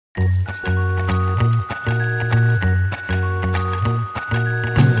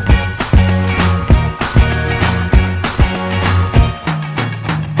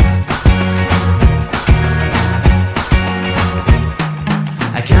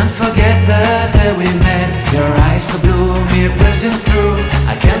forget the day we met. Your eyes so blue, me piercing through.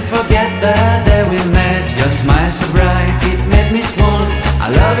 I can't forget the day we met. Your smile so bright, it made me swoon.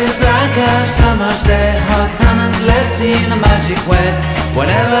 Our love is like a summer's day, hot and endless in a magic way.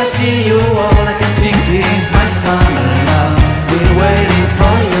 Whenever I see you, all I can think is my summer love. Been waiting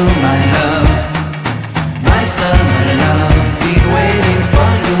for you, my love. My summer love. Been waiting for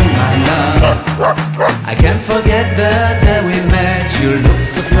you, my love. I can't forget the day we met. You looked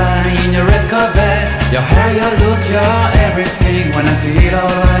so fly in your red Corvette. Your hair, your look, your everything. When I see it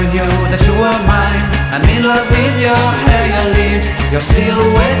all, I knew that you were mine. I'm in love with your hair, your lips, your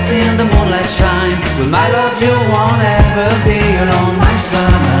silhouette in the moonlight shine. With my love you won't ever be alone. My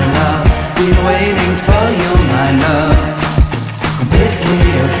summer love, been waiting for you, my love. Completely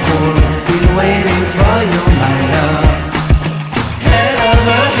a fool, been waiting for you, my love. Head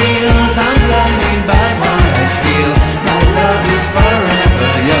over heels, I'm blinded by what I feel. My love is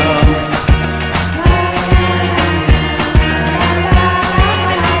forever yours.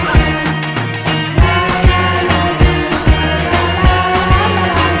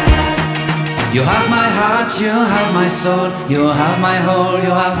 You have my heart, you have my soul, you have my whole,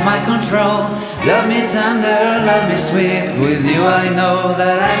 you have my control. Love me tender, love me sweet. With you I know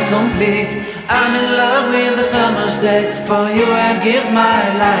that I'm complete. I'm in love with the summer's day. For you I'd give my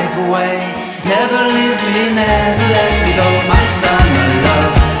life away. Never leave me, never let me go. My summer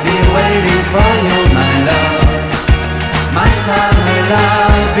love, been waiting for you, my love. My summer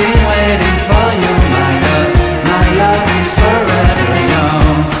love, been waiting for you, my love. My love is forever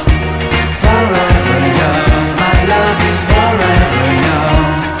yours. Forever yours, my love is forever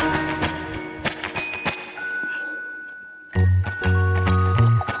yours.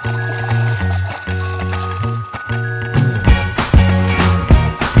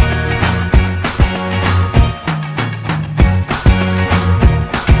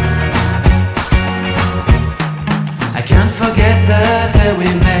 I can't forget the day we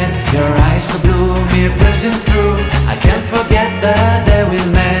met. Your eyes so blue, me piercing through. I can't forget the day we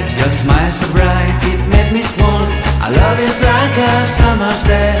met. Your smile so bright, it made me swoon. Our love is like a summer's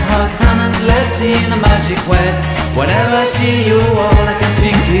day, hot and endless in a magic way. Whenever I see you, all I can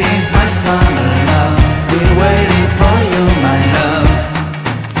think is my summer love. Been waiting for you, my love.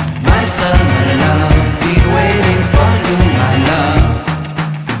 My summer love, been waiting for you, my love.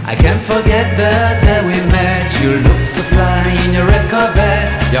 I can't forget the day we met. You looked so fly in your red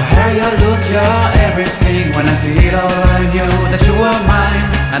Corvette. Your hair, your look, your everything. When I see it all, I knew that you were mine.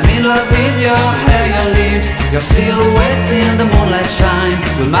 I'm in love with your hair, your lips, your silhouette in the moonlight shine.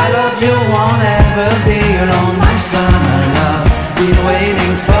 With my love you won't ever be alone. My summer love, been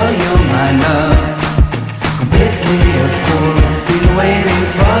waiting for you, my love. Completely a fool, been waiting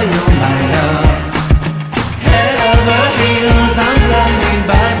for you, my love. Head over heels, I'm blinded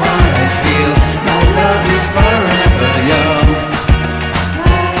by what I feel. My love is forever yours.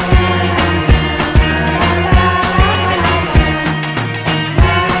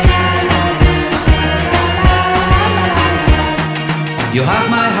 You have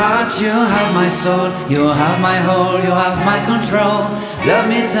my heart, you have my soul, you have my whole, you have my control. Love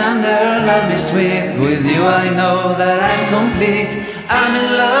me tender, love me sweet. With you I know that I'm complete. I'm in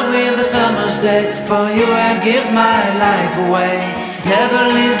love with the summer's day. For you I'd give my life away. Never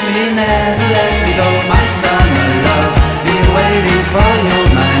leave me, never let me go. My summer love, been waiting for you,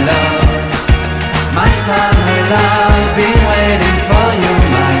 my love. My summer love, been waiting for you,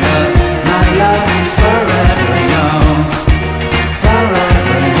 my love. My love is forever yours.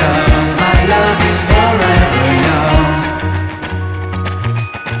 Forever yours, my love is forever yours.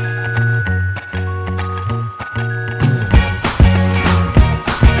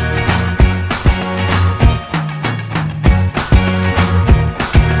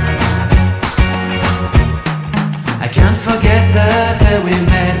 I can't forget the day we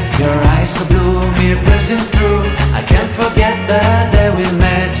met. Your eyes so blue, me piercing through. I can't forget the day we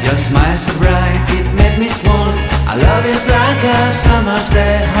met. Your smile so bright, it made me swoon. Our love is like a summer's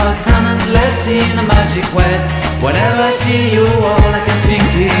day, hot and endless in a magic way. Whenever I see you, all I can think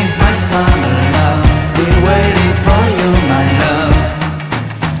is my summer love. Been waiting for you, my love.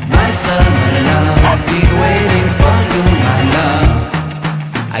 My summer love, been waiting for you, my love.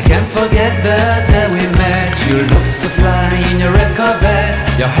 I can't forget the day we met. You looked so fly in your red Corvette.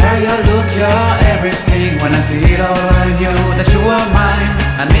 Your hair, your look, your everything. When I see it all, I knew that you were mine.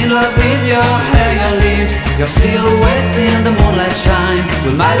 I'm in love with your hair, your lips, your silhouette in the moonlight shine.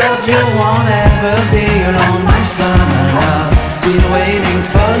 With my love you won't ever be alone. My summer love, been waiting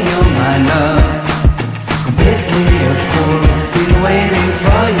for you, my love. Completely a fool, been waiting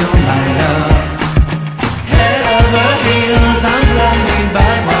for you, my love. Head over heels, I'm blinded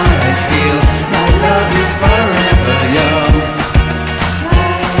by one.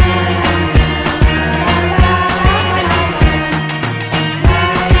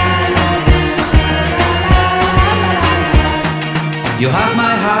 have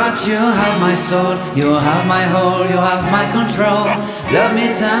my heart, you have my soul, you have my whole, you have my control. Love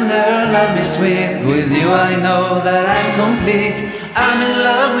me tender, love me sweet, with you I know that I'm complete. I'm in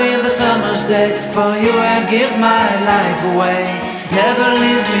love with the summer's day, for you I'd give my life away. Never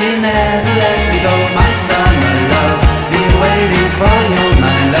leave me, never let me go, my summer love. Been waiting for you,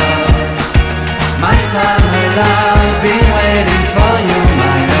 my love. My summer love, been waiting for you,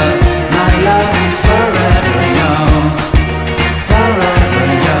 my love. My love is forever yours, forever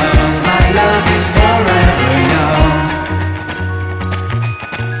yours. My love is forever yours.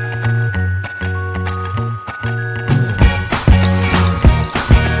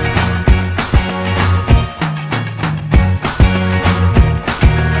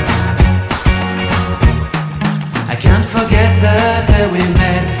 I can't forget the day we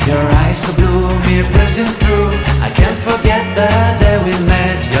met. Your eyes so blue, me piercing through. I can't forget the day we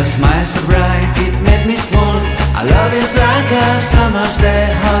met. Your smile so bright, it made me swoon. Our love is like a summer's day,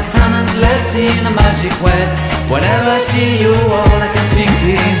 hot and endless in a magic way. Whenever I see you, all I can think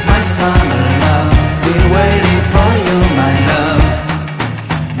is my summer love. Been waiting for you, my love.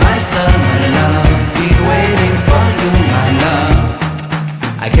 My summer love, been waiting for you, my love.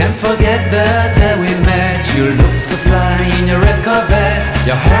 I can't forget the day we met. You looked so fly in your red Corvette.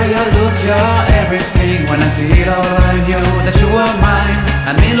 Your hair, your look, your everything. When I see it all, I knew that you were mine.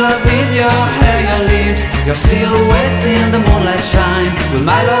 I'm in love with your hair, your lips, your silhouette in the moonlight shine. With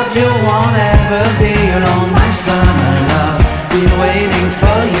my love you won't ever be alone. My summer love, been waiting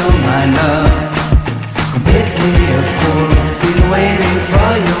for you, my love. Completely a fool, been waiting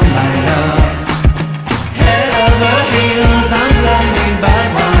for you, my love. Head over heels, I'm blinded by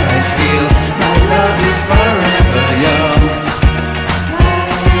what I feel. My love is forever yours.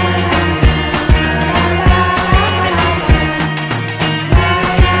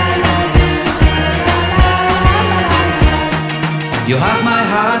 You have my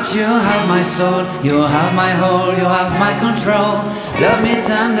heart, you have my soul, you have my whole, you have my control. Love me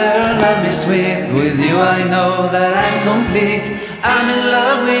tender, love me sweet, with you I know that I'm complete. I'm in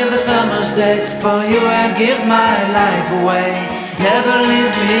love with the summer's day, for you I'd give my life away. Never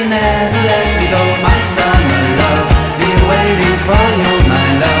leave me, never let me go, my summer love. Been waiting for you, my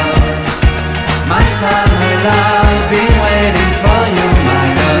love. My summer love, been waiting for you, my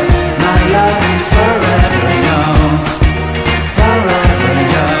love. My love is forever yours, forever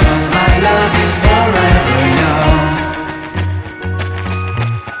yours. My love is forever yours.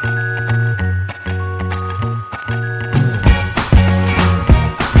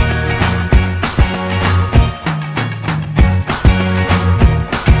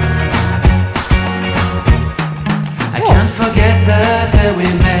 I can't forget the day we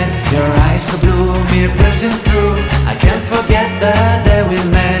met. Your eyes so blue, me piercing through. I can't forget the day we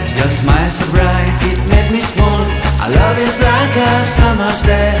met. Your smile so bright, it made me swoon. Our love is like a summer's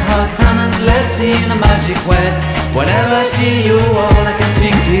day, hot and endless in a magic way. Whenever I see you, all I can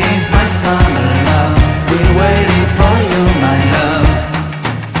think is my summer love. Been waiting for you, my love.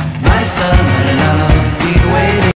 My summer